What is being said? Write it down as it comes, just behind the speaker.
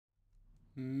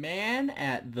Man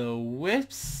at the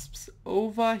wisps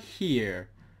over here.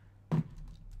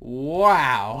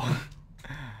 Wow.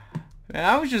 Man,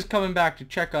 I was just coming back to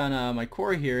check on my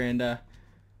quarry here, and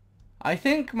I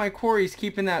think my quarry's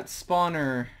keeping that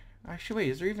spawner. Actually,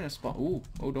 wait, is there even a spawn? Ooh,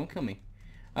 oh, don't kill me.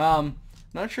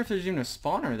 Not sure if there's even a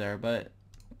spawner there, but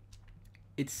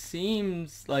it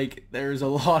seems like there's a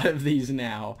lot of these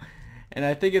now, and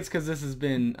I think it's because this has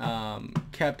been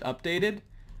kept updated.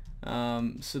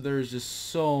 So there's just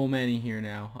so many here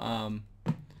now.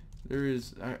 There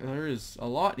is a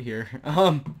lot here.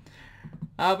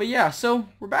 But yeah, so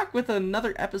we're back with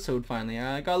another episode finally.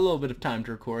 I got a little bit of time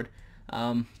to record.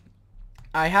 I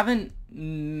haven't,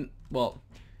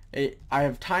 I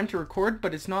have time to record,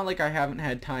 but it's not like I haven't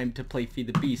had time to play Feed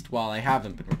the Beast while I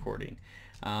haven't been recording.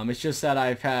 It's just that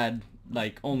I've had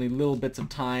like only little bits of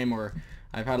time, or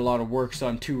I've had a lot of work, so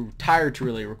I'm too tired to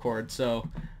really record. So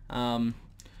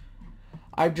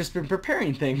I've just been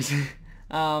preparing things.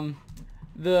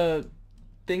 The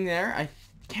thing there, I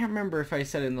can't remember if I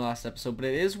said it in the last episode, but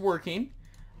it is working.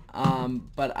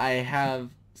 But I have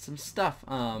some stuff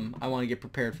I want to get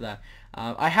prepared for that.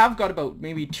 I have got about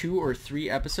maybe 2 or 3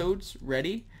 episodes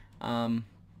ready. Well,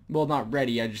 not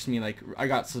ready, I just mean like I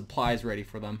got supplies ready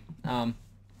for them.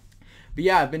 But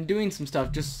yeah, I've been doing some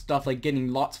stuff, just stuff like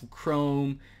getting lots of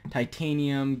chrome,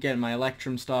 titanium, getting my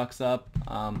electrum stocks up.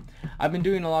 I've been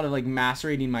doing a lot of like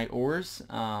macerating my ores.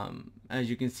 As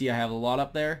you can see, I have a lot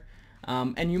up there.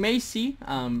 And you may see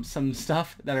some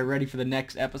stuff that are ready for the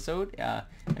next episode.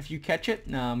 If you catch it,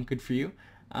 good for you.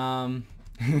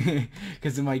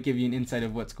 Because it might give you an insight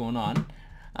of what's going on.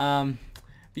 But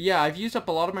yeah, I've used up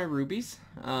a lot of my rubies.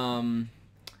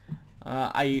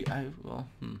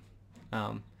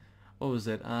 What was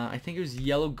it? I think it was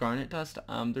yellow garnet dust.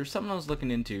 There's something I was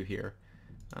looking into here.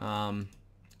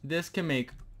 This can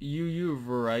make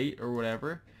UU or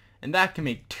whatever, and that can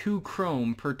make 2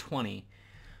 chrome per 20.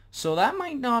 So that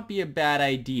might not be a bad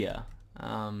idea.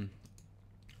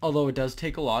 Although it does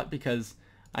take a lot, because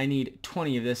I need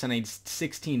 20 of this and I need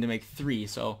 16 to make 3.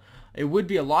 So it would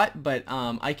be a lot, but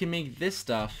I can make this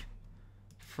stuff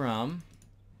from,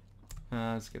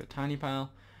 let's get a tiny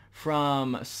pile,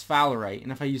 from sphalerite.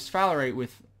 And if I use sphalerite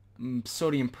with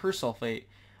sodium persulfate,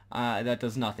 that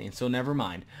does nothing, so never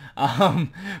mind.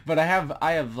 But I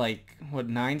have like, what,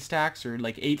 9 stacks or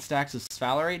like 8 stacks of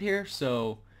sphalerite here,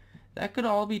 so that could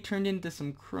all be turned into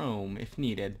some chrome if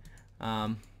needed.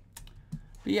 But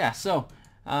yeah, so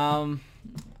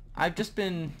I've just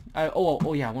been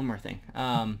oh yeah, one more thing.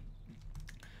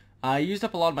 I used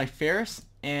up a lot of my ferrous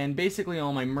and basically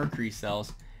all my mercury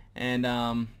cells, and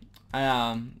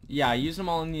yeah, I used them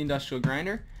all in the industrial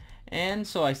grinder, and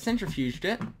so I centrifuged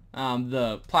it,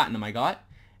 the platinum I got,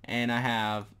 and I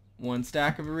have 1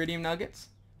 stack of iridium nuggets,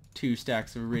 2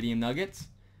 stacks of iridium nuggets,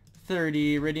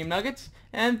 30 iridium nuggets,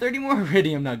 and 30 more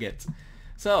iridium nuggets.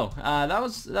 So that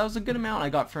was a good amount I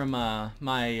got from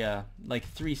my like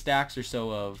 3 stacks or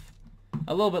so of,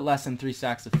 a little bit less than 3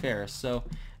 stacks of ferrous. So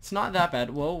it's not that bad.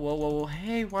 Whoa, whoa, whoa, whoa!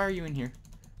 Hey, why are you in here?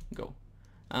 Go.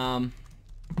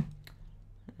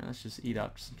 Let's just eat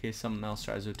up, just in case someone else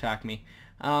tries to attack me.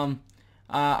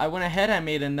 I went ahead. I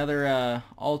made another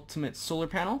ultimate solar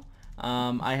panel.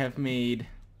 I have made,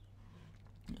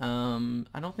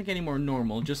 I don't think any more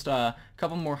normal, just a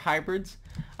couple more hybrids.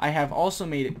 I have also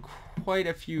made quite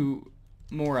a few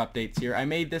more updates here. I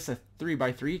made this a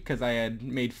 3x3 because I had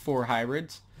made 4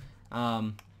 hybrids.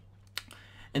 And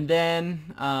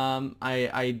then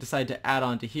I decided to add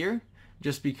on to here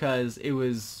just because it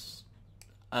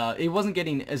wasn't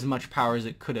getting as much power as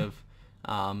it could have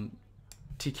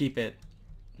to keep it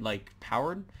like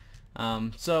powered.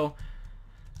 So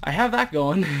I have that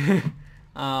going.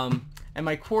 And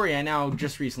my quarry I now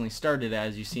just recently started,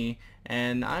 as you see,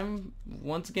 and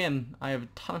once again I have a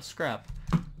ton of scrap.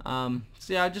 So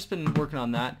yeah, I've just been working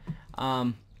on that.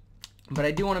 But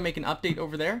I do want to make an update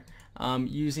over there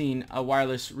using a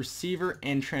wireless receiver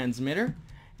and transmitter,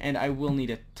 and I will need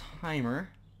a timer.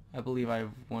 I believe I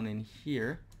have one in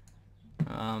here.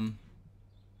 Oh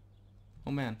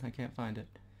man, I can't find it.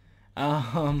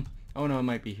 Oh no, it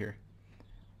might be here.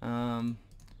 There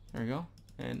we go.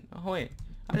 And oh wait,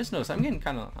 I just noticed I'm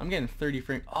getting 30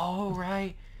 frames. Oh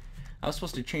right, I was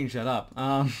supposed to change that up.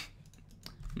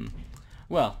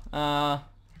 Well, I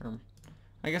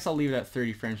guess I'll leave it at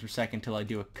 30 frames per second till I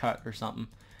do a cut or something.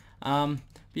 But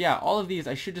yeah, all of these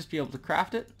I should just be able to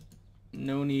craft it.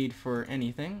 No need for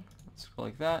anything. Let's go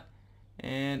like that.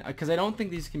 And because I don't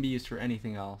think these can be used for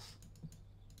anything else.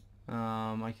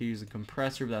 I could use a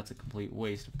compressor, but that's a complete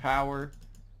waste of power.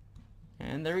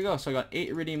 And there we go. So I got 8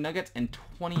 iridium nuggets and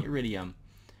 20 iridium.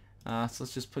 So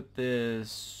let's just put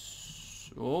this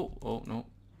Oh, no.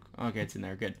 Okay, it's in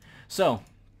there. Good. So,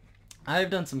 I've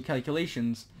done some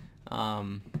calculations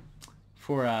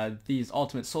for these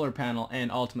ultimate solar panel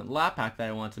and ultimate lap pack that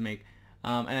I want to make.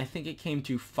 And I think it came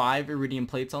to 5 iridium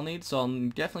plates I'll need. So I'm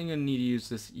definitely going to need to use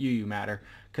this UU matter,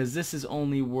 because this is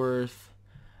only worth...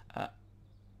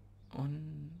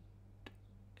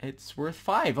 it's worth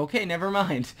 5. Okay, never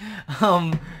mind.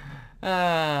 So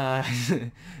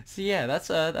yeah,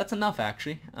 that's enough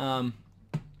actually. But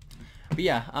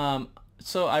yeah,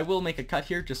 so I will make a cut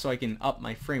here just so I can up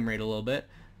my frame rate a little bit.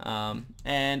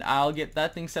 And I'll get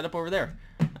that thing set up over there.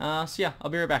 So yeah,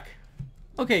 I'll be right back.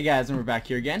 Okay guys, and we're back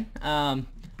here again. I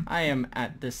am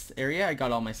at this area. I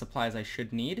got all my supplies I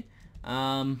should need.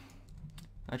 That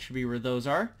should be where those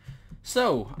are.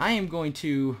 So I am going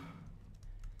to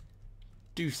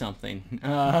do something.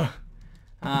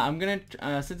 I'm gonna,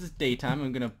 since it's daytime,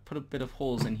 I'm gonna put a bit of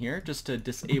holes in here just to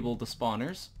disable the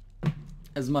spawners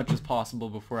as much as possible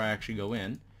before I actually go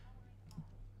in.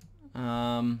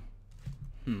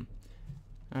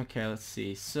 Okay, let's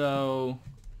see. So,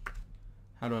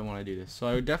 how do I want to do this? So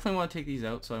I would definitely want to take these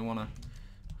out. So I want to,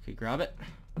 okay, grab it.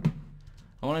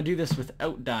 I want to do this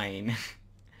without dying,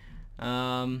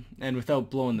 and without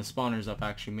blowing the spawners up,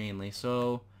 actually, mainly.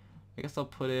 So I guess I'll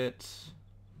put it.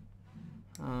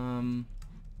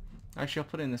 Actually, I'll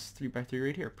put in this 3x3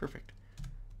 right here. Perfect.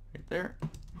 Right there,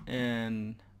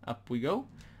 and up we go.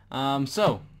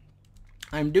 So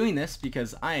I'm doing this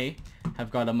because I have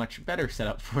got a much better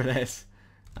setup for this.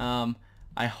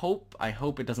 I hope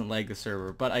it doesn't lag the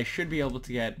server, but I should be able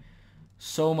to get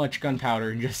so much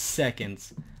gunpowder in just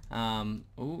seconds.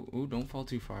 Ooh, don't fall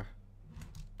too far.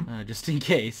 Just in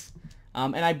case.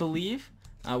 And I believe,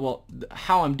 well,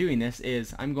 how I'm doing this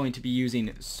is I'm going to be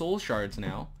using soul shards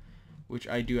now, which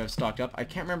I do have stocked up. I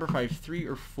can't remember if I have 3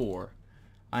 or 4.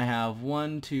 I have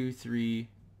 1, 2, 3,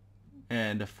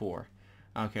 and a 4.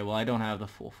 Okay, well I don't have the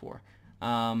full 4.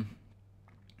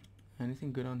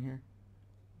 Anything good on here?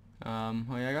 Oh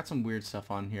yeah, I got some weird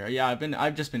stuff on here. Yeah,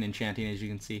 I've just been enchanting, as you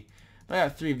can see. But I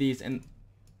got 3 of these, and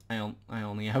I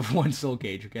only have 1 soul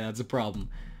gauge. Okay, that's a problem.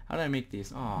 How did I make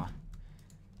these? Oh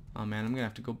man, I'm gonna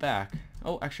have to go back.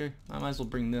 Oh, actually, I might as well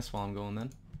bring this while I'm going then.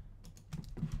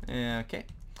 Okay.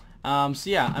 So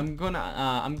yeah,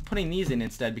 I'm putting these in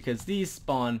instead because these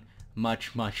spawn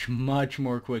much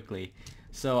more quickly.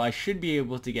 So I should be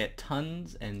able to get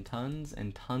tons and tons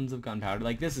and tons of gunpowder.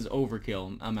 Like, this is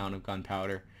overkill amount of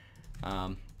gunpowder.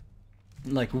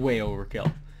 Like way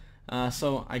overkill.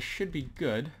 So I should be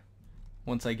good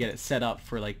once I get it set up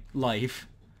for like life.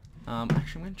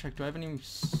 Actually, I'm gonna check. Do I have any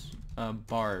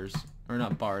bars? Or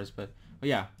not bars, but oh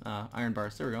yeah, iron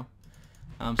bars. There we go.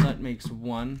 So that makes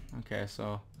 1. Okay,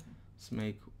 so let's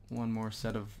make 1 more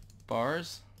set of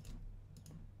bars.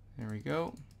 There we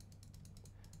go.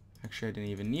 Actually, I didn't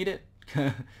even need it.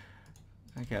 Okay,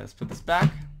 let's put this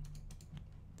back.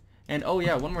 And oh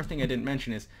yeah, one more thing I didn't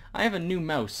mention is I have a new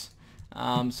mouse.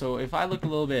 So if I look a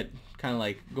little bit kind of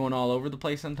like going all over the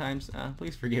place sometimes,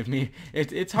 please forgive me.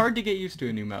 It's hard to get used to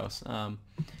a new mouse.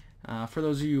 For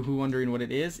those of you who are wondering what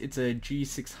it is, it's a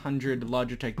G600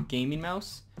 Logitech gaming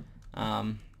mouse.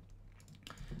 So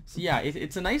yeah,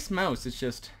 it's a nice mouse. It's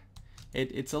just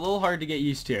it's a little hard to get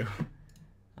used to,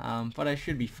 but I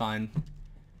should be fine.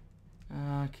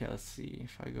 Okay, let's see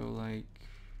if I go like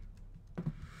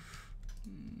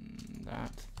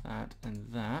that, and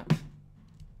that.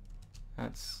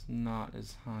 That's not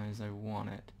as high as I want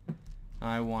it.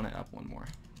 I want it up 1 more.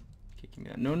 Kicking me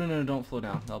down. No, don't flow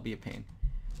down. That'll be a pain.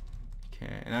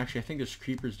 Okay, and actually I think there's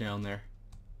creepers down there.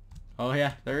 Oh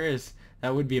yeah, there is.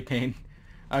 That would be a pain.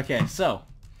 Okay, so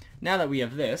now that we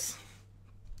have this,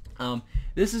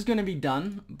 this is going to be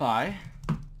done by,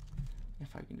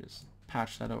 if I can just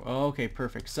patch that over. Oh, okay,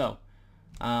 perfect. So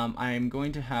I am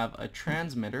going to have a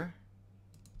transmitter.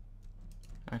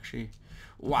 Actually,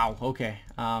 wow, okay.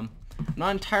 I'm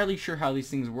not entirely sure how these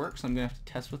things work, so I'm going to have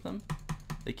to test with them.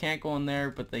 They can't go in there,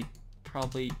 but they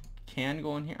probably can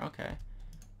go in here. Okay.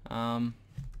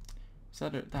 So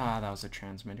that was a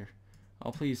transmitter.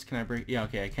 Oh, please, can I break? Yeah,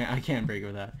 okay, I can break it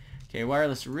with that. Okay,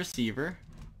 wireless receiver.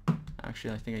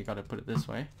 Actually, I think I gotta put it this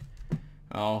way.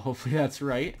 Oh, hopefully that's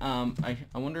right. I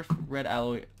wonder if red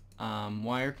alloy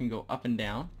wire can go up and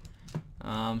down.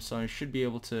 So I should be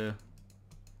able to.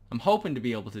 I'm hoping to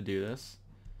be able to do this.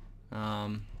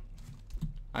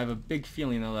 I have a big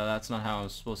feeling though that that's not how I'm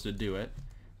supposed to do it.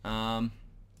 So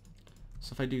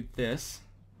if I do this,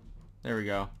 there we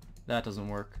go. That doesn't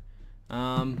work.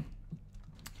 I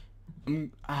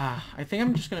think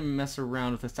I'm just gonna mess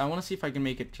around with this. I want to see if I can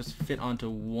make it just fit onto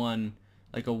one,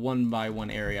 like a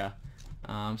 1x1 area.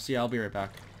 So yeah, I'll be right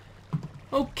back.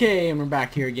 Okay, and we're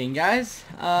back here again, guys.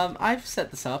 I've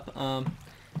set this up.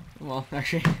 Well,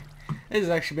 actually, this has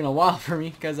actually been a while for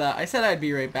me because I said I'd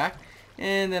be right back,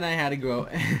 and then I had to go out.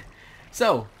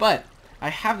 So, but I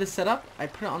have this set up. I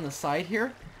put it on the side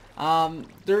here.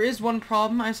 There is one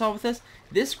problem I saw with this.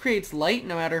 This creates light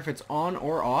no matter if it's on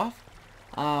or off.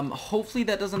 Hopefully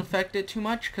that doesn't affect it too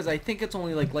much because I think it's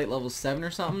only like light level 7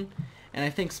 or something, and I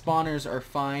think spawners are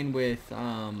fine with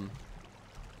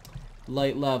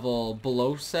light level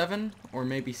below 7 or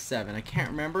maybe 7. I can't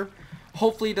remember.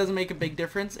 Hopefully it doesn't make a big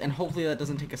difference, and hopefully that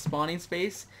doesn't take a spawning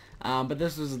space. But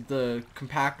this is the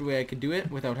compact way I could do it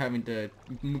without having to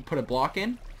put a block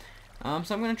in. So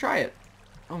I'm gonna try it.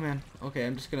 Oh man. Okay,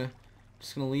 I'm just gonna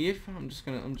leave. I'm just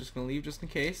gonna leave just in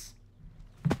case.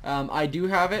 I do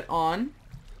have it on,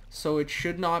 so it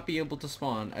should not be able to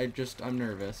spawn. I'm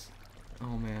nervous.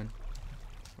 Oh man.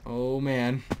 Oh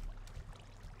man.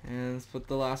 And let's put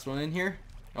the last one in here.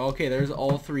 Okay, there's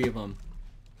all 3 of them.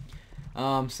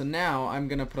 So now I'm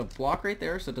gonna put a block right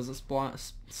there so it doesn't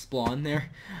spawn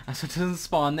there. So it doesn't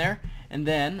spawn there. And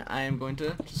then I am going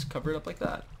to just cover it up like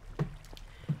that.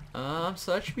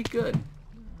 So that should be good.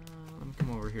 Let me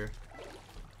come over here.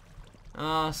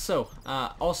 Also,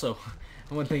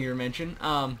 one thing to mention.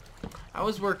 I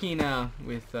was working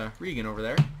with Regan over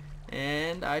there,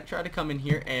 and I tried to come in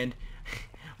here, and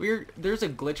there's a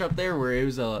glitch up there where it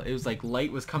was like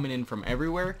light was coming in from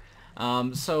everywhere.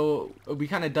 So we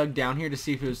kind of dug down here to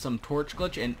see if it was some torch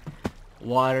glitch, and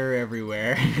water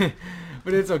everywhere.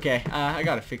 But it's okay. I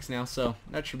got it fixed now, so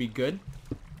that should be good.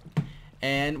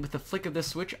 And with the flick of this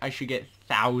switch, I should get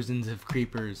thousands of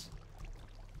creepers.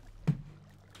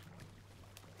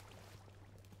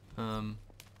 Oh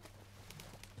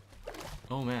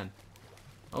man.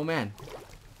 Oh man.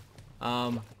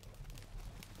 I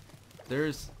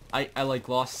like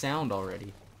lost sound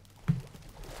already.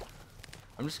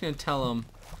 I'm just gonna tell him,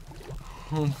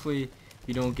 hopefully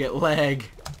you don't get lag.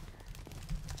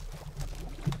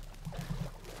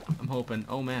 I'm hoping.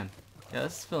 Oh man. Yeah,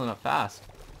 this is filling up fast.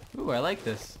 Ooh, I like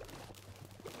this.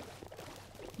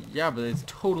 Yeah, but it's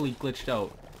totally glitched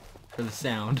out for the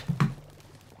sound.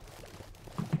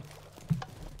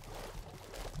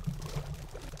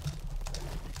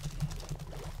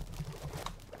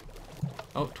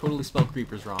 Oh, totally spelled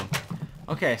creepers wrong.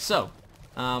 Okay, so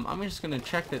I'm just gonna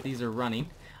check that these are running.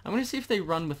 I'm gonna see if they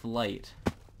run with light.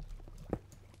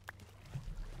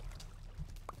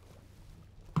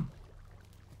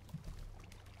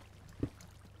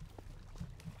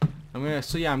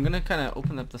 I'm gonna kind of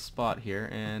open up the spot here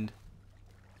and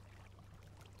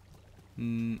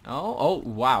oh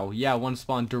wow, yeah, one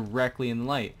spawned directly in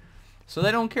light, so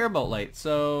they don't care about light,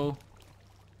 so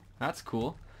that's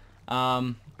cool.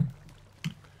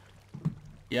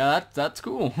 Yeah, that's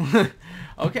cool.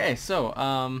 Okay, so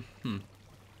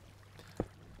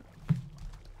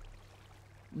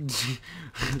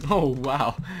oh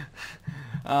wow.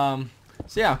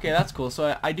 So yeah, okay, that's cool.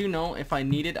 So I do know if I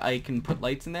need it, I can put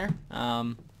lights in there.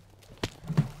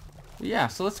 Yeah,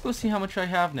 so let's go see how much I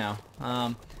have now.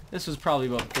 This was probably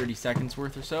about 30 seconds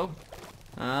worth or so.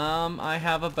 I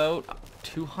have about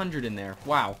 200 in there.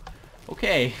 Wow.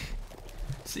 Okay.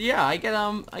 So yeah, I get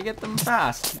them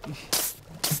fast.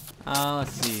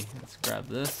 Let's see. Let's grab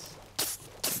this.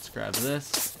 Let's grab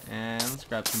this, and let's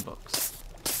grab some books.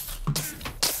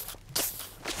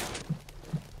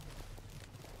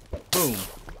 Boom.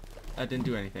 That didn't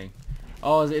do anything.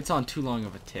 Oh, it's on too long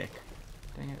of a tick.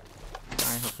 Dang it.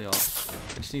 I hope they all...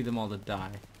 I just need them all to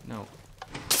die. No.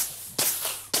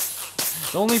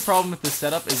 The only problem with this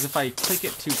setup is if I click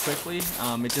it too quickly,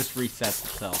 it just resets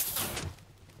itself.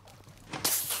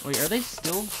 Wait, are they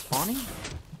still spawning?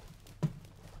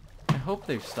 I hope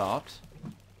they've stopped.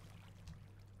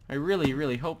 I really,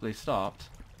 really hope they stopped.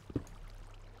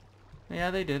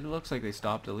 Yeah, they did. It looks like they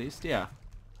stopped at least. Yeah.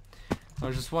 I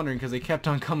was just wondering because they kept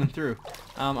on coming through.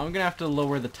 I'm going to have to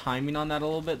lower the timing on that a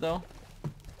little bit, though.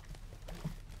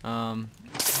 Wow.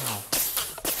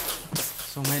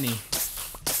 So many.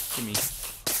 Gimme.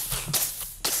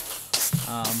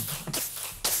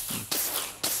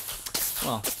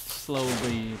 Well,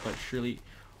 slowly but surely.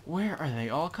 Where are they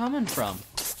all coming from?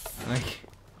 Like,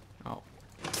 oh.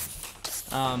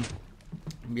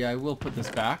 Yeah, I will put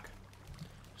this back.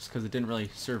 Just because it didn't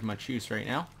really serve much use right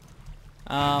now.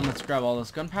 Let's grab all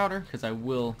this gunpowder because I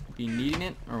will be needing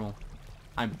it, or well,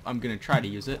 I'm gonna try to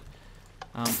use it.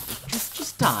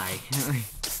 Just die.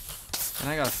 And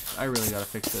I really gotta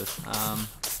fix this.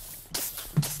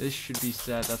 This should be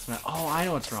set. That's my. Oh, I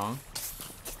know what's wrong.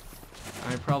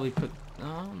 I probably put.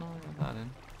 Oh no, I got that in.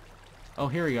 Oh,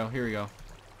 here we go. Here we go.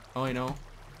 Oh, I know.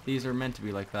 These are meant to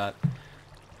be like that.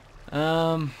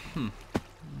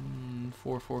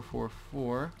 4, 4, 4,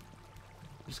 4.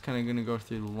 Just kind of gonna go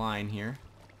through the line here.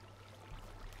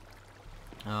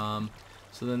 So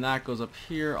then that goes up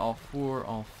here. All 4,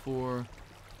 all 4,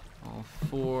 all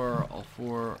 4, all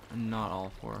 4, not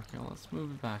all 4. Okay, well, let's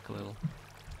move it back a little.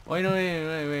 Wait, no,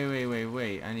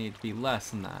 wait. I need to be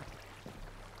less than that.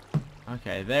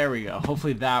 Okay, there we go.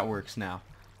 Hopefully that works now.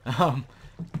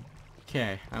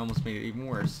 Okay, I almost made it even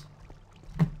worse.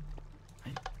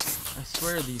 I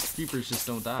swear these creepers just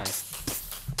don't die.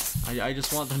 I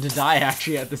just want them to die,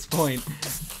 actually, at this point.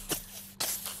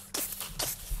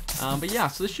 But yeah,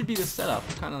 so this should be the setup.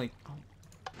 Kind of like...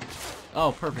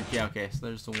 Oh, perfect. Yeah, okay, so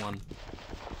there's the one.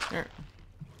 There.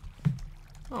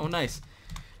 Oh, nice.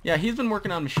 Yeah, he's been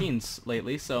working on machines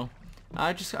lately, so...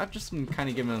 I've just been kind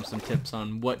of giving him some tips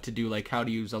on what to do, like how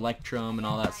to use Electrum and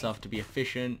all that stuff to be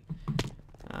efficient.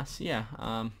 So yeah,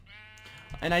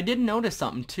 and I did notice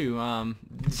something too.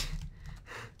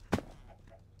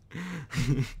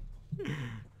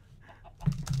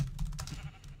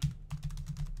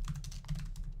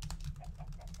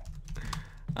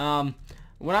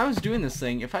 When I was doing this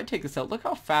thing, if I take this out, look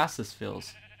how fast this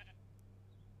fills.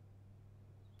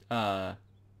 Right,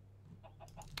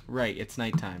 it's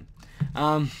nighttime.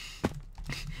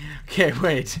 Okay,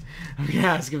 wait. I'm gonna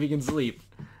ask if he can sleep.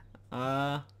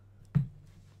 Can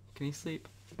he sleep?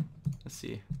 Let's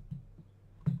see.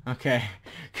 Okay,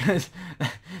 because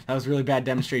that was a really bad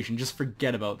demonstration. Just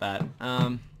forget about that.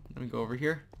 Let me go over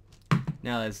here.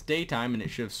 Now that's daytime, and it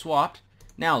should have swapped.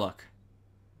 Now look.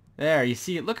 There, you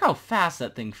see it? Look how fast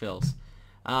that thing fills.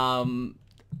 I'm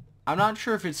not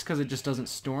sure if it's because it just doesn't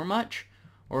store much,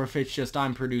 or if it's just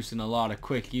I'm producing a lot of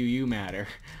quick UU matter.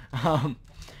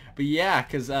 But yeah,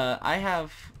 because I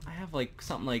have like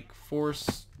something like 4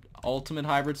 ultimate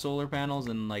hybrid solar panels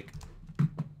and like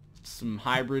some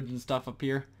hybrids and stuff up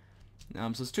here. So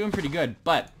it's doing pretty good,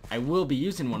 but I will be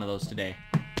using one of those today.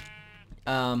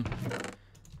 Let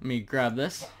me grab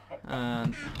this. Oh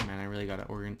man, I really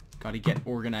gotta get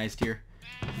organized here.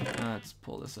 Let's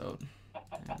pull this out.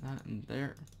 And that and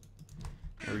there.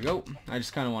 There we go. I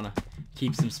just kind of want to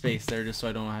keep some space there just so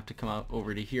I don't have to come out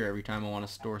over to here every time I want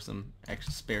to store some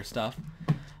extra spare stuff.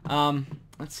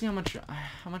 Let's see how much,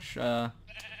 so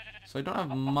I don't have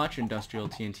much industrial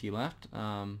TNT left.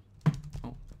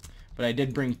 But I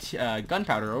did bring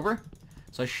gunpowder over,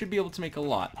 so I should be able to make a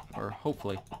lot, or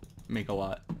hopefully make a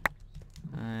lot.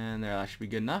 And there, that should be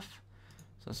good enough.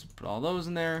 So let's put all those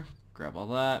in there, grab all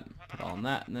that, put all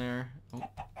that in there,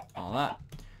 all that,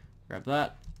 grab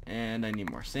that. And I need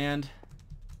more sand.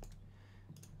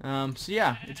 So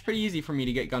yeah, it's pretty easy for me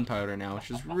to get gunpowder now,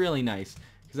 which is really nice,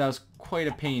 because that was quite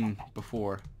a pain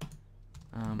before.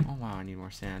 Oh wow, I need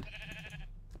more sand.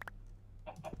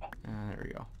 There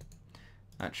we go.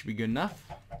 That should be good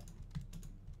enough.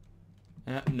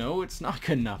 No, it's not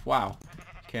good enough. Wow.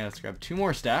 Okay, let's grab 2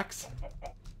 more stacks.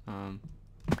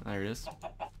 There it is.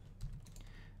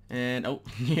 And, oh,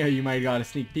 yeah, you might have got a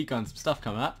sneak peek on some stuff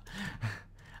coming up.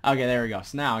 Okay, there we go.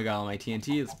 So now I got all my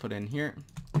TNT. Let's put it in here.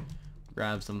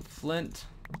 Grab some flint.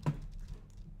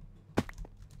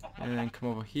 And then come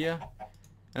over here.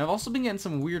 And I've also been getting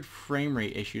some weird frame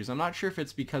rate issues. I'm not sure if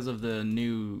it's because of the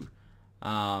new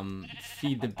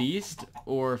Feed the Beast,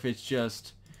 or if it's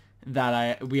just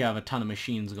that we have a ton of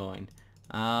machines going.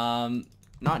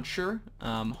 Not sure.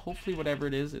 Hopefully whatever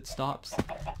it is, it stops.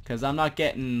 Because I'm not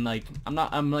getting like,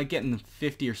 I'm like getting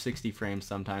 50 or 60 frames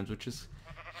sometimes, which is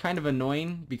kind of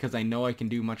annoying because I know I can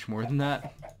do much more than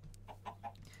that.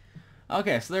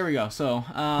 Okay, so there we go. So,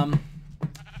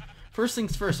 first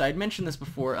things first, I had mentioned this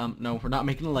before. No, we're not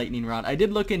making a lightning rod. I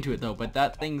did look into it though, but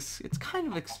that it's kind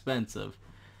of expensive.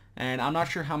 And I'm not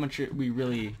sure how much we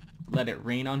really let it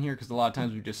rain on here, because a lot of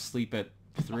times we just sleep it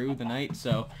through the night.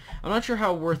 So, I'm not sure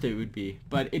how worth it would be.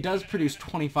 But it does produce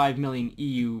 25 million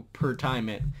EU per time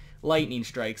it lightning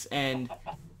strikes. And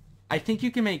I think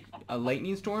you can make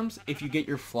lightning storms if you get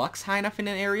your flux high enough in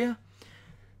an area.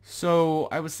 So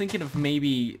I was thinking of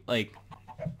maybe like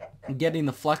getting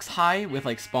the flux high with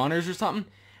like spawners or something,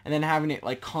 and then having it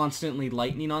like constantly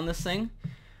lightning on this thing.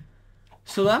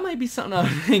 So that might be something I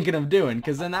was thinking of doing,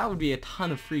 because then that would be a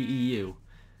ton of free EU.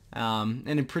 And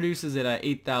it produces it at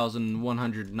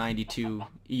 8,192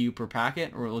 EU per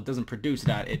packet, or it doesn't produce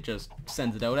that, it just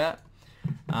sends it out at.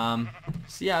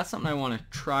 So yeah, that's something I want to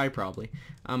try probably.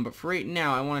 But for right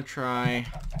now, I want to try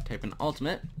type in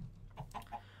ultimate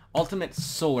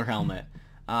solar helmet.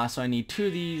 So I need 2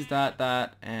 of these,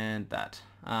 that, and that.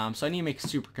 So I need to make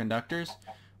superconductors,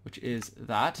 which is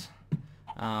that.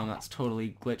 That's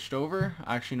totally glitched over.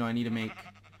 Actually, no, I need to make,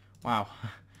 wow,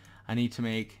 I need to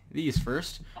make these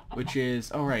first, which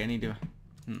is, oh right, I need to,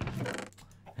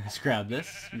 let's grab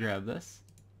this,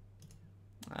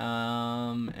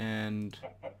 And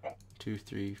 2,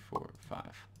 3, 4,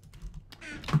 5.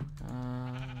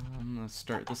 Let's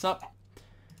start this up.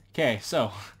 Okay,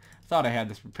 so thought I had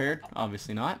this prepared.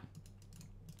 Obviously not.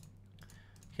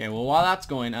 Okay, well while that's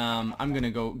going, I'm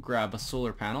gonna go grab a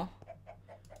solar panel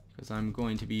because I'm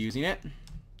going to be using it.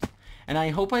 And I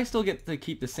hope I still get to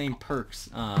keep the same perks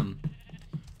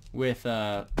with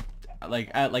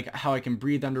like how I can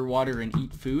breathe underwater and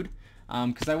eat food.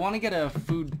 Because I want to get a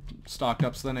food stocked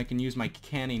up so then I can use my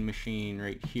canning machine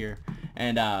right here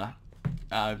and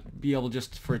be able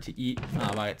just for it to eat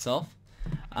by itself.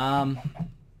 And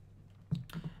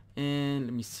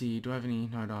let me see, do I have any?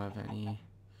 No, I don't have any.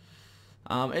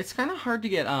 It's kind of hard to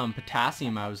get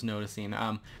potassium, I was noticing,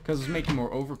 because I was making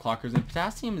more overclockers, and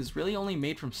potassium is really only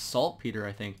made from saltpeter,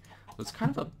 I think. So it's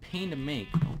kind of a pain to make.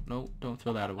 Oh, no, don't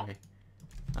throw that away.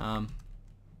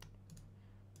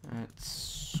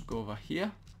 Let's go over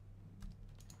here.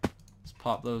 Let's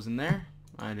pop those in there.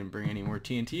 I didn't bring any more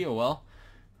TNT, oh well.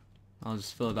 I'll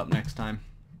just fill it up next time.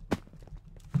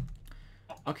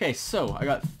 Okay, so I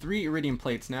got 3 iridium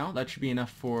plates now. That should be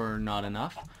enough for not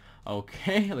enough.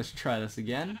 Okay, let's try this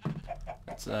again.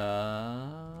 That's good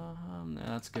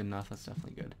enough. That's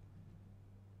definitely good.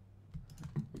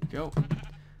 There we go.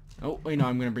 Oh, wait, no,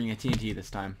 I'm going to bring a TNT this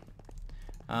time.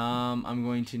 I'm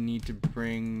going to need to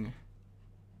bring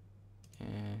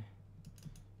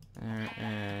there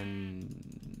and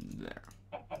there.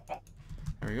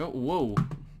 There we go. Whoa.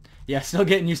 Yeah, still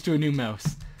getting used to a new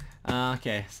mouse.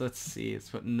 Okay, so let's see. Let's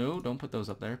put, no, don't put those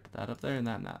up there. Put that up there and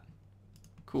that and that.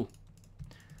 Cool.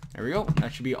 There we go.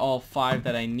 That should be all 5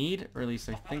 that I need, or at least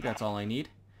I think that's all I need.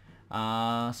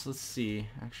 So let's see.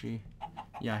 Actually,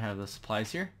 yeah, I have the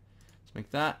supplies here.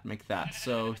 Let's make that.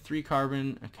 So 3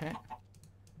 carbon. Okay.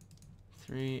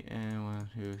 3 and 1,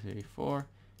 2, 3, 4,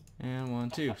 and 1,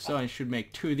 2. So I should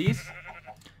make 2 of these.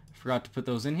 Forgot to put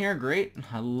those in here. Great.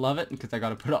 I love it because I got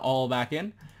to put it all back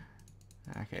in.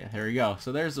 Okay, there we go.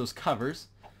 So there's those covers.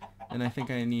 And I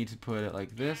think I need to put it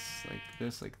like this,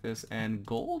 like this, and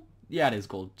gold? Yeah, it is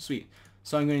gold. Sweet.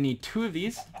 So I'm going to need 2 of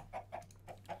these.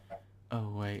 Oh,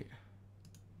 wait.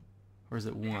 Or is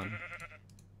it 1?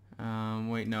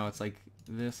 Wait, no, it's like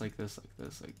this, like this, like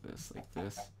this, like this, like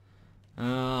this.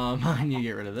 I need to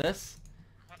get rid of this,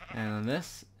 and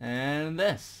this, and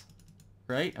this.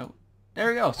 Right? Oh, there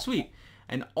we go. Sweet.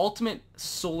 An ultimate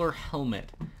solar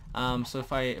helmet. So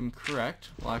if I am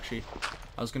correct, well, actually,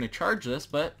 I was going to charge this,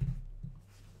 but,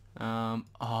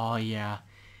 oh, yeah.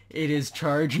 It is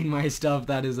charging my stuff.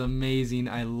 That is amazing.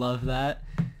 I love that.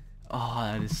 Oh,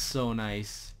 that is so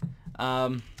nice.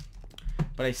 But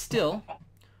I still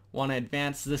want to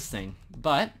advance this thing.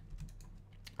 But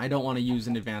I don't want to use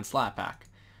an advanced lap pack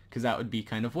because that would be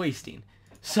kind of wasting.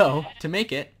 So to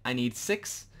make it, I need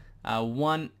 6,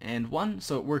 1, and 1.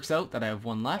 So it works out that I have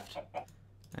 1 left.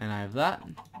 And I have that,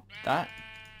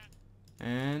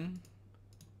 and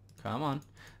come on.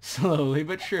 Slowly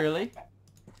but surely.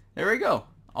 There we go.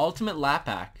 Ultimate lap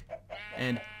pack.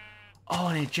 And oh,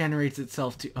 and it generates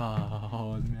itself to,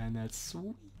 oh man, that's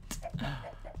sweet.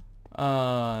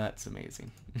 That's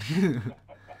amazing.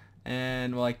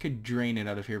 And well, I could drain it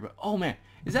out of here, but oh man,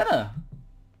 is that a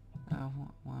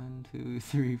 1, 2,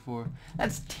 3, 4,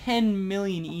 that's 10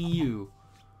 million EU.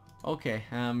 Okay,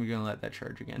 I'm gonna let that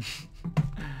charge again.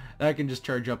 That can just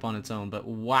charge up on its own, but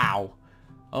wow.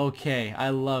 Okay, I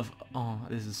love, oh,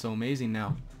 this is so amazing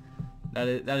now. That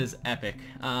is epic.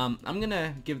 I'm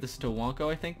gonna give this to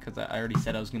Wonko, I think, because I already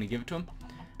said I was gonna give it to him.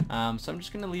 So I'm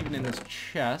just gonna leave it in this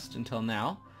chest until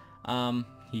now.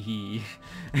 If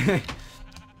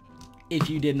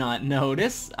you did not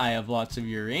notice, I have lots of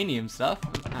uranium stuff.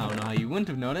 I don't know how you wouldn't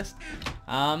have noticed.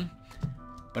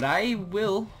 But I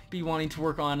will be wanting to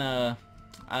work on a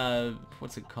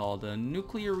what's it called? A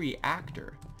nuclear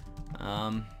reactor.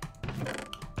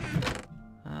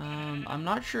 I'm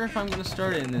not sure if I'm going to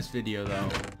start it in this video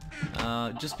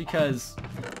though. Just because,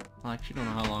 well, I actually don't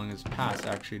know how long has passed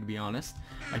actually, to be honest.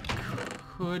 I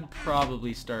could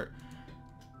probably start.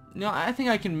 No, I think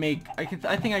I can make. I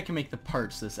think I can make the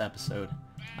parts this episode,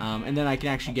 and then I can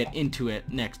actually get into it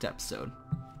next episode.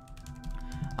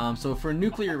 So for a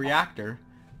nuclear reactor,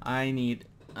 I need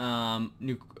a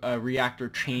reactor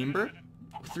chamber,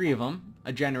 3 of them,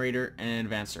 a generator, and an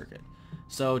advanced circuit.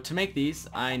 So to make these,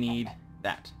 I need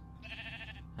that.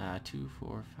 2,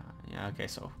 4, 5. Yeah, okay.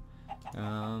 So,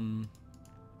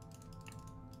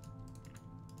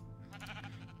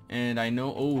 and I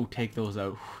know. Oh, take those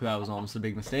out. That was almost a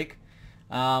big mistake.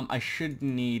 I should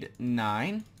need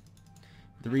 9.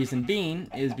 The reason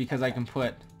being is because I can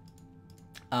put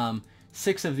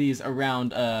 6 of these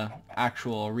around a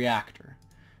actual reactor.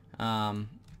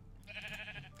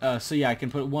 so yeah, I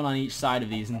can put one on each side of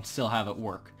these and still have it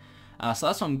work. So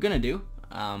that's what I'm gonna do.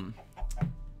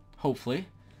 Hopefully.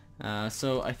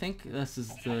 So I think this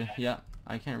is the, yeah,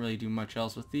 I can't really do much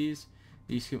else with these.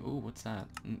 These can, ooh, what's that?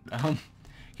 Okay,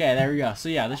 there we go. So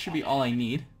yeah, this should be all I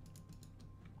need.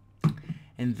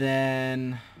 And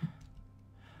then,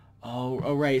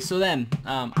 oh right, so then,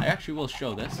 I actually will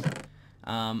show this.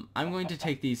 I'm going to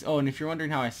take these, oh, and if you're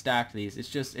wondering how I stacked these, it's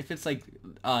just, if it's like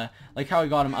how I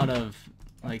got them out of,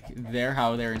 like, there,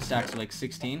 how they're in stacks of, like,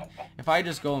 16. If I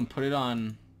just go and put it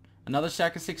on another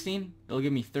stack of 16, it'll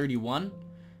give me 31.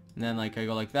 And then, like, I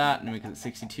go like that, and make it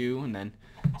 62, and then,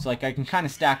 so, like, I can kind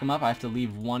of stack them up. I have to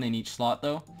leave one in each slot,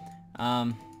 though.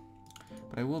 But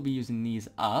I will be using these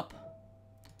up.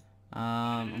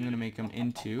 I'm going to make them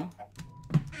into,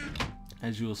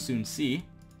 as you will soon see.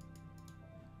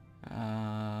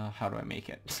 How do I make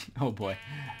it? Oh boy.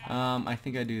 I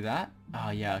think I do that.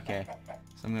 Oh yeah, okay.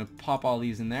 So I'm gonna pop all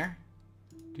these in there.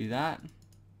 Do that.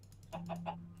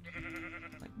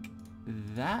 Like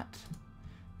that.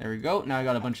 There we go. Now I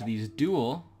got a bunch of these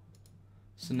dual.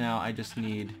 So now I just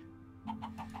need,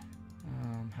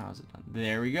 how's it done?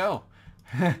 There we go.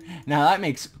 Now that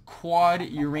makes quad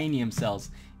uranium cells.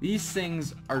 These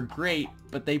things are great,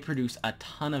 but they produce a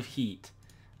ton of heat.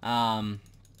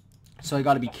 So I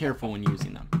got to be careful when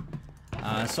using them.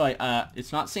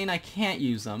 It's not saying I can't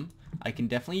use them. I can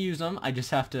definitely use them. I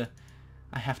just have to,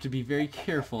 be very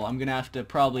careful. I'm gonna have to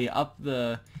probably up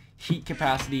the heat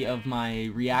capacity of my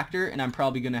reactor, and I'm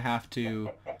probably gonna have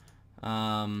to,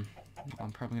 I'm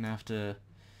probably gonna have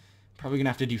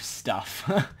to do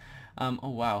stuff. Oh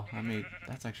wow,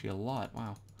 that's actually a lot.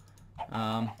 Wow.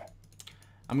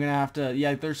 I'm gonna have to,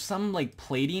 yeah, there's some like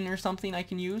plating or something I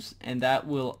can use, and that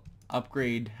will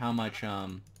upgrade how much,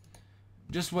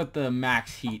 just what the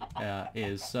max heat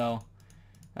is. So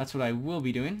that's what I will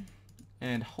be doing,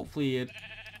 and hopefully it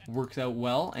works out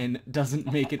well and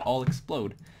doesn't make it all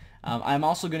explode. I'm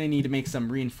also going to need to make some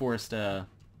reinforced, what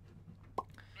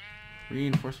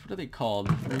are they called?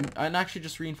 And actually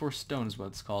just reinforced stone is what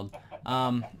it's called.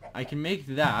 I can make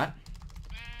that.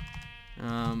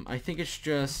 I think it's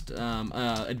just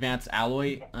advanced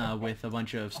alloy with a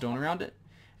bunch of stone around it.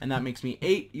 And that makes me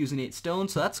 8, using 8 stone,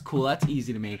 so that's cool, that's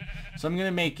easy to make. So I'm going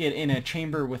to make it in a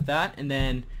chamber with that, and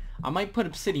then I might put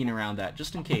obsidian around that,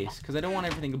 just in case, because I don't want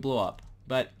everything to blow up.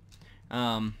 But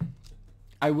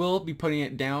I will be putting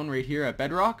it down right here at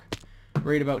bedrock,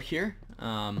 right about here.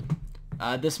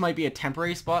 This might be a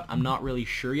temporary spot, I'm not really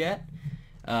sure yet.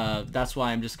 That's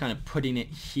why I'm just kind of putting it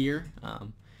here.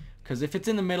 Because if it's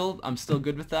in the middle, I'm still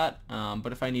good with that.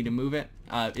 But if I need to move it,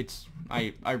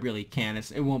 I really can.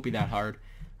 It won't be that hard.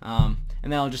 And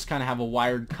then I'll just kind of have a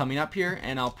wire coming up here,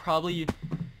 and I'll probably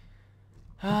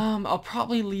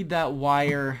lead that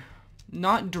wire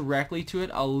not directly to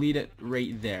it. I'll lead it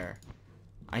right there,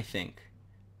 I think.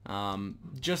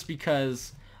 Just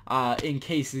because in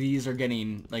case these are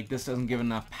getting, like, this doesn't give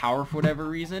enough power for whatever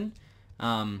reason,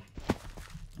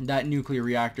 that nuclear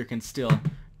reactor can still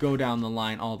go down the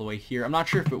line all the way here. I'm not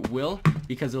sure if it will,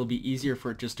 because it'll be easier for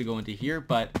it just to go into here,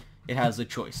 but it has a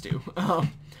choice to.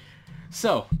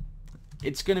 So,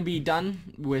 it's going to be done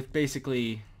with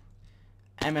basically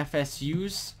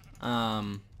MFSUs.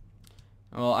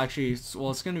 Well, actually, it's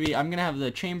going to be, I'm going to have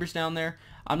the chambers down there.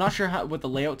 I'm not sure what the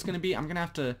layout's going to be. I'm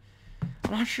not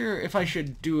sure if I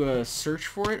should do a search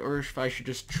for it or if I should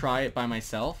just try it by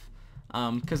myself.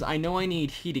 Because I know I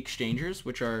need heat exchangers,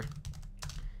 which are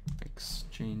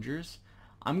exchangers.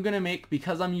 I'm going to make,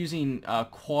 because I'm using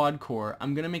quad core,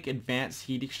 I'm going to make advanced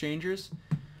heat exchangers.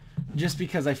 Just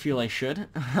because I feel I should.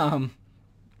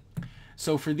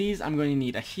 So for these, I'm going to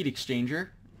need a heat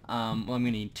exchanger. Well, I'm going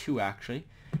to need 2 actually.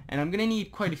 And I'm going to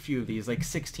need quite a few of these, like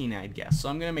 16 I'd guess. So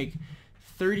I'm going to make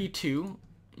 32.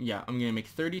 Yeah, I'm going to make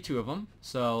 32 of them.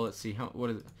 So let's see, what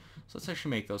is it? So let's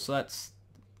actually make those. So that's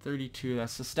 32,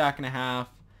 that's a stack and a half.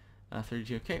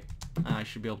 32, okay. I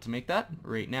should be able to make that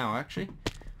right now actually.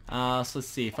 So let's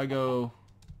see, if I go,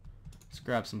 let's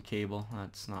grab some cable.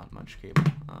 That's not much cable.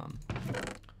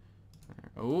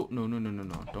 Oh, no,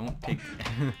 don't take,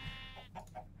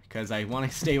 because I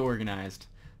want to stay organized.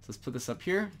 So let's put this up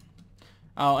here.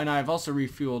 Oh, and I've also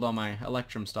refueled all my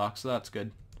electrum stock, so that's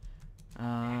good.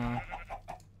 And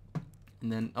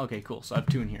then, okay, cool, so I have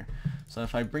 2 in here. So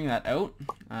if I bring that out,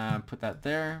 put that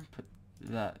there, put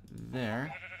that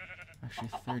there. Actually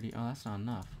 30, oh, that's not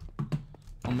enough.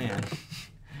 Oh man.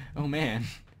 Oh man.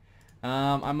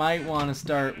 I might want to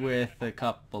start with a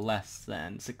couple less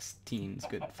than 16 is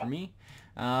good for me.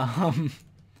 So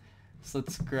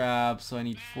let's grab, so I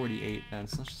need 48 then,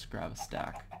 so let's just grab a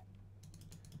stack.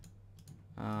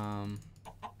 Oh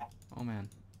man,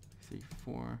 3,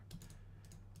 4.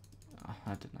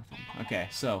 that did nothing. Okay,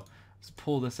 so let's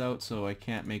pull this out so I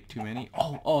can't make too many.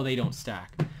 Oh, they don't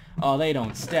stack. Oh, they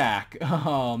don't stack.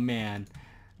 Oh, man.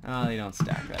 Oh, they don't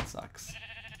stack. That sucks.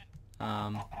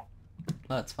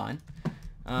 That's fine.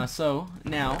 So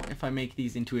now, if I make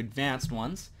these into advanced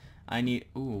ones, I need...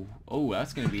 Ooh, oh,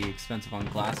 that's going to be expensive on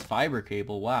glass fiber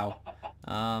cable. Wow.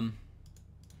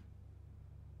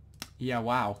 Yeah,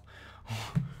 wow.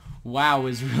 Wow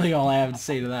is really all I have to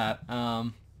say to that.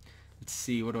 Let's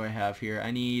see, what do I have here?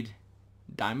 I need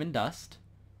diamond dust.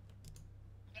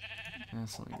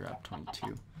 Let's only grab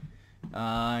 22.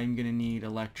 I'm gonna need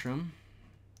electrum.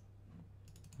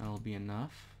 That'll be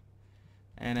enough.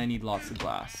 And I need lots of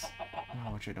glass,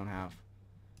 which I don't have.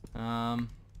 I'm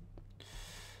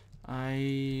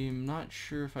not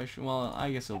sure if I should... Well,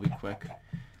 I guess it'll be quick.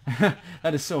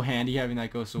 That is so handy having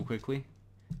that go so quickly.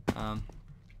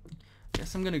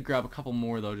 Guess I'm gonna grab a couple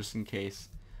more though, just in case.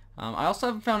 I also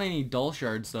haven't found any dull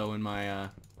shards though in my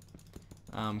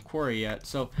quarry yet,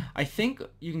 so I think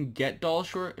you can get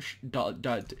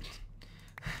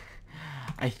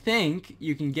I think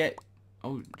you can get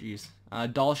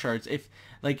dull shards if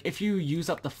you use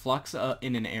up the flux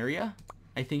in an area.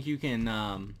 I think you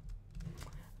can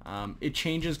it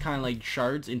changes kind of like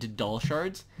shards into dull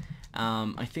shards.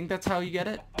 I think that's how you get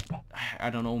it. I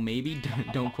don't know, maybe.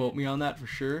 Don't quote me on that for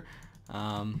sure.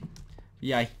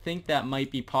 Yeah, I think that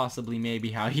might be possibly maybe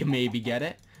how you maybe get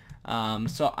it.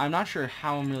 So I'm not sure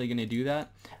how I'm really gonna do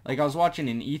that. Like, I was watching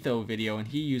an Etho video and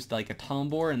he used like a tunnel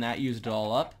bore and that used it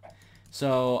all up.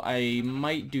 So I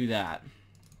might do that.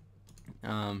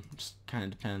 Just kind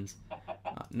of depends.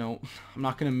 No, I'm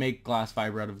not gonna make glass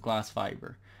fiber out of glass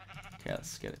fiber. Okay,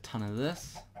 let's get a ton of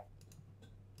this.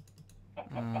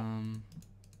 There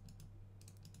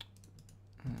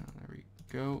we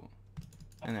go.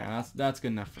 And there, that's good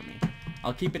enough for me.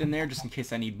 I'll keep it in there just in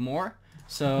case I need more.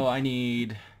 So I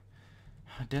need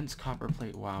a dense copper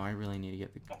plate. Wow, I really need to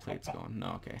get the plates going.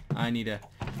 No, okay. I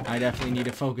definitely need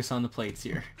to focus on the plates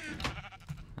here.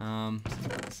 Let's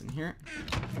put this in here.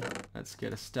 Let's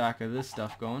get a stack of this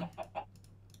stuff going.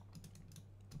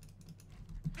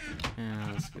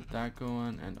 And let's get that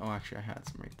going. And oh, actually, I had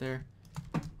some right there.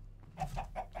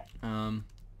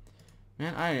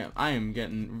 Man, I am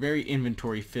getting very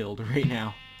inventory filled right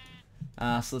now.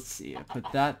 So let's see. I put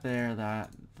that there.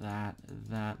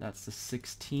 That's the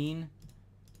 16.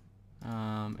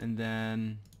 And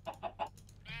then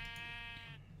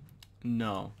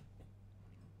no.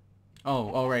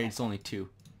 Oh, right. It's only 2.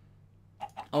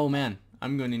 Oh man,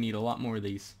 I'm going to need a lot more of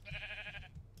these.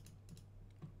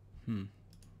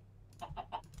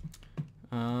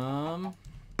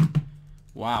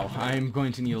 Wow, I'm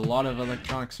going to need a lot of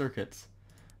electronic circuits.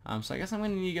 So I guess I'm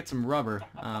going to need to get some rubber.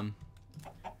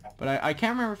 But I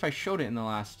can't remember if I showed it in the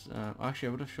last... actually,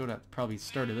 I would have showed it at probably the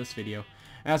start of this video.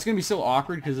 And it's going to be so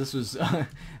awkward because this was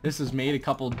this was made a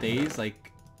couple days. Like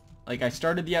I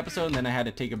started the episode and then I had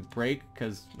to take a break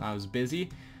because I was busy.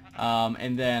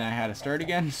 And then I had to start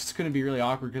again. It's going to be really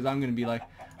awkward because I'm going to be like,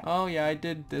 oh yeah, I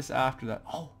did this after that.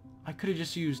 Oh, I could have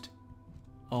just used...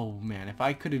 Oh man, if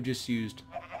I could have just used...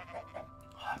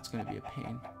 Oh, it's going to be a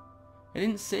pain. I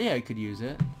didn't say I could use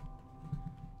it.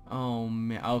 Oh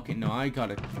man, okay, no, I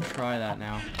gotta try that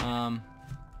now.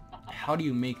 How do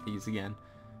you make these again?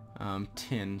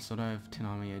 Tin, so do I have tin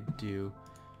on me? I do.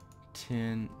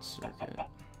 Tin circuit.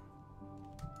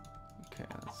 Okay,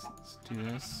 let's do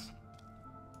this.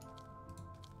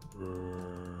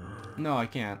 No, I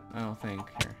can't, I don't think.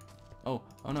 Here. Oh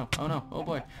no, oh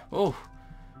boy. Oh,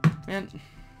 man.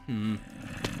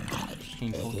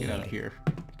 Painful, get out of here.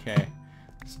 Okay,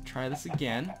 let's try this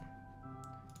again.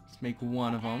 Make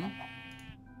one of them.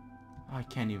 Oh, I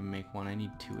can't even make one. I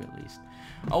need 2 at least.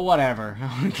 Oh, whatever.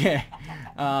 Okay.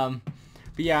 But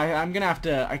yeah, I'm gonna have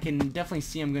to. I can definitely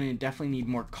see. I'm gonna definitely need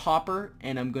more copper,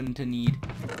 and I'm gonna need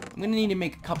to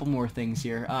make a couple more things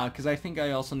here. Because I think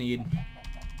I also need.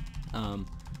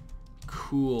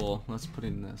 Cool. Let's put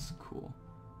in this. Cool.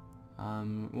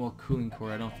 Well, cooling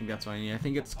core. I don't think that's what I need. I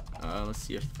think it's. Let's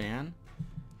see, a fan.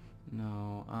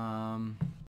 No.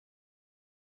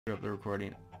 Up the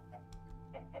recording.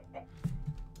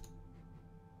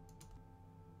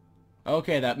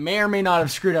 Okay, that may or may not have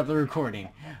screwed up the recording.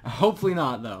 Hopefully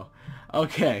not, though.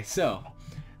 Okay, so,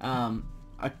 a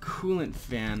coolant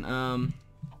fan.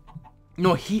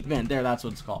 No, heat vent. There, that's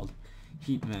what it's called.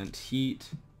 Heat vent. Heat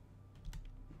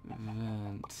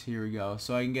vent. Here we go.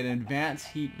 So I can get an advanced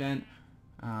heat vent,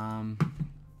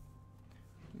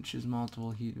 which is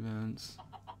multiple heat vents.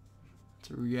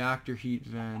 It's a reactor heat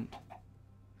vent.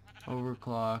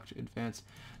 Overclocked, advanced.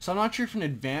 So I'm not sure if an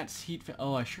advanced heat vent.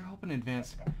 Oh, I sure hope an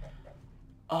advanced.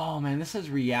 Oh man, this says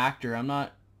reactor. I'm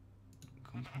not.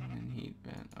 Component heat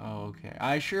Okay,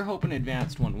 I sure hope an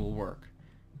advanced one will work.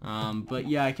 But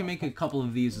yeah, I can make a couple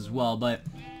of these as well, but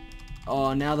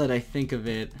oh, now that I think of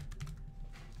it,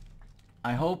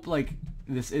 I hope like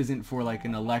this isn't for like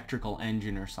an electrical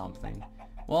engine or something.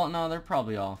 Well, no, they're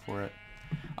probably all for it.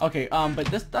 Okay, but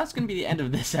that's gonna be the end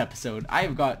of this episode.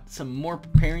 I've got some more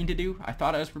preparing to do. I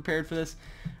thought I was prepared for this,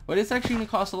 but it's actually gonna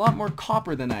cost a lot more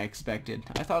copper than I expected.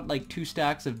 I thought like 2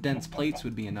 stacks of dense plates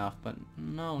would be enough, but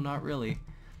no, not really.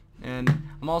 And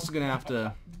I'm also gonna have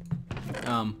to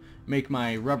make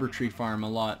my rubber tree farm a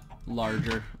lot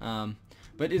larger.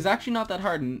 But it's actually not that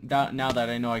hard now that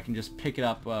I know I can just pick it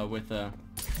up with a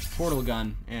portal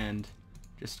gun and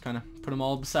just kind of put them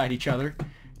all beside each other.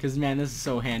 Because, man, this is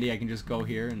so handy. I can just go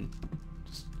here and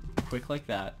just quick like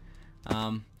that.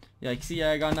 Yeah, you can see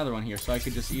I got another one here, so I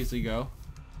could just easily go.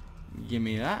 Give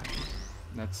me that.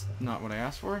 That's not what I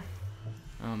asked for.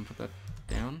 Put that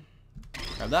down.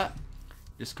 Grab that.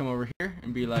 Just come over here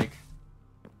and be like,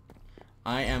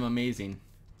 I am amazing.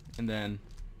 And then,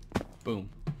 boom.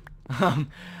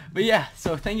 But yeah,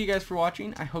 so thank you guys for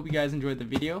watching. I hope you guys enjoyed the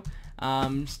video.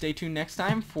 Stay tuned next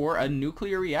time for a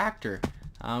nuclear reactor.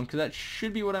 Because that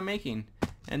should be what I'm making.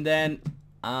 And then,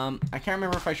 I can't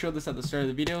remember if I showed this at the start of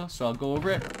the video, so I'll go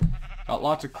over it. Got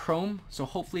lots of chrome, so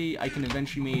hopefully I can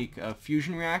eventually make a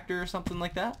fusion reactor or something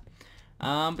like that.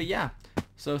 But yeah,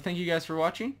 so thank you guys for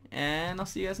watching, and I'll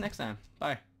see you guys next time.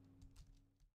 Bye.